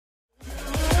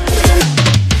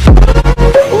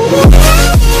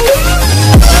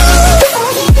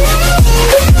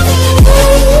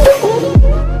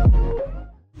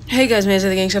guys, man,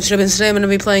 the gang stuff should have been today. I'm gonna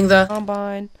be playing the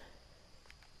Combine.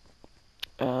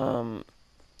 I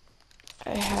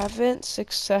haven't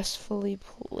successfully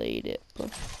played it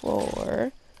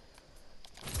before,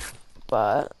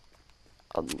 but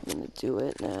I'm gonna do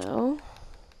it now.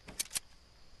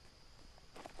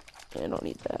 I don't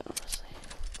need that, honestly.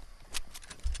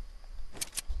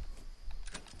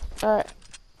 Alright.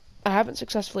 I haven't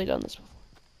successfully done this before.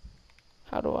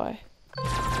 How do I?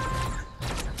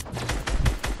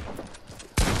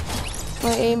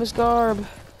 My aim is garb.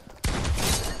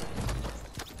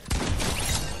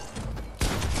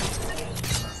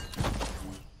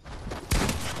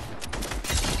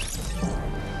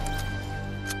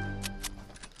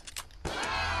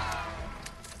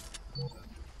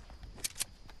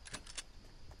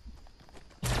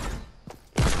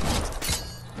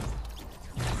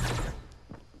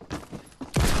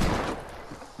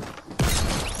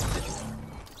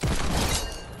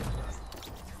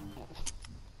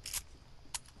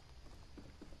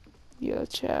 Yo,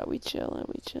 chat, we chillin'.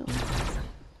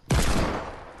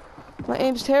 My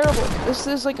aim's terrible. This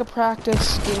is like a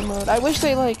practice game mode. I wish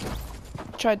they like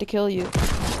tried to kill you.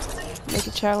 Make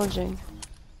it challenging.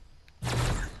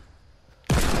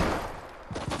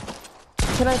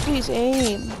 Can I please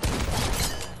aim?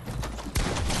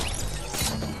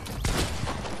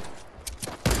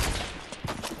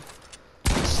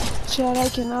 Chat, I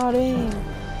cannot aim.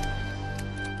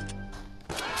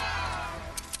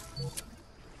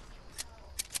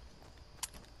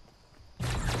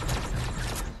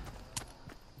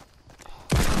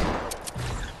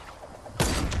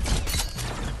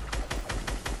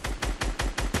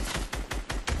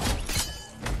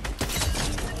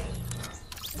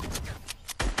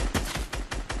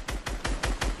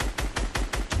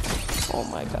 Oh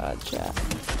my god, chat.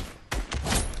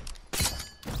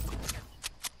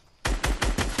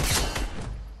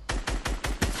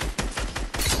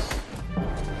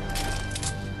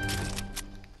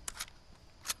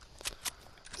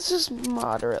 This is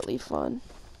moderately fun.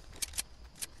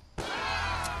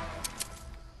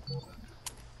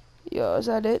 Yo, is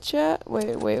that it, chat? Wait,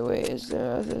 is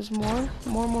there's more?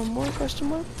 More, question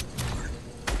mark?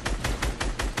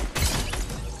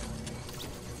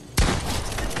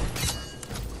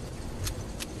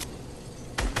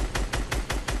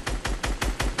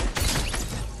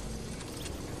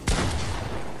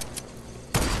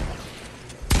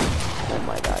 Oh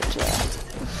my god, chat.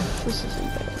 This is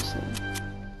embarrassing.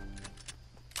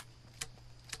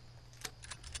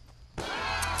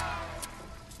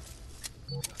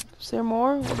 Is there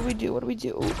more? What do we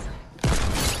do? Ooh.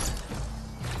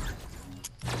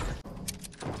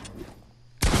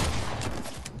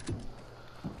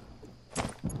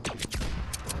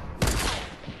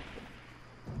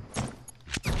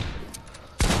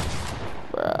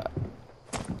 Bruh.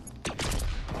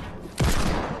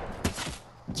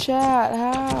 Chat,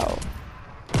 how?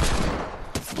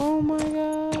 Oh my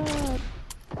god.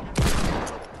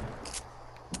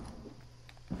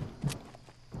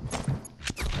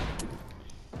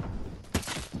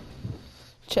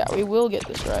 Chat, we will get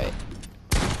this right.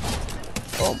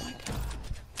 Oh my god.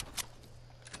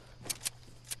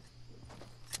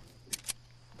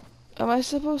 Am I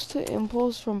supposed to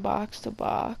impulse from box to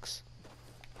box?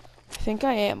 I think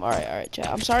I am. Alright, chat.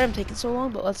 I'm sorry I'm taking so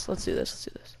long, but let's do this.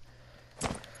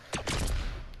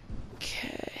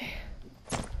 Okay.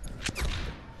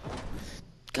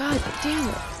 God damn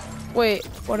it. Wait,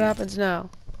 what happens now?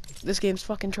 This game's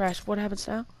fucking trash. What happens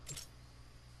now?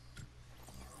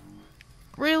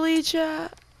 Really,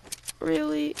 chat?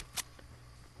 Really?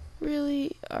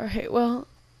 Alright, well,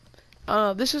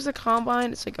 this is the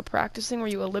Combine. It's like a practice thing where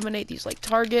you eliminate these like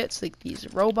targets, like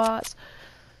these robots.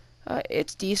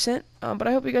 It's decent, but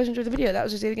I hope you guys enjoyed the video. That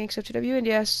was just the Gang Stuff 2W, and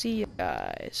yeah, see you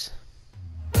guys.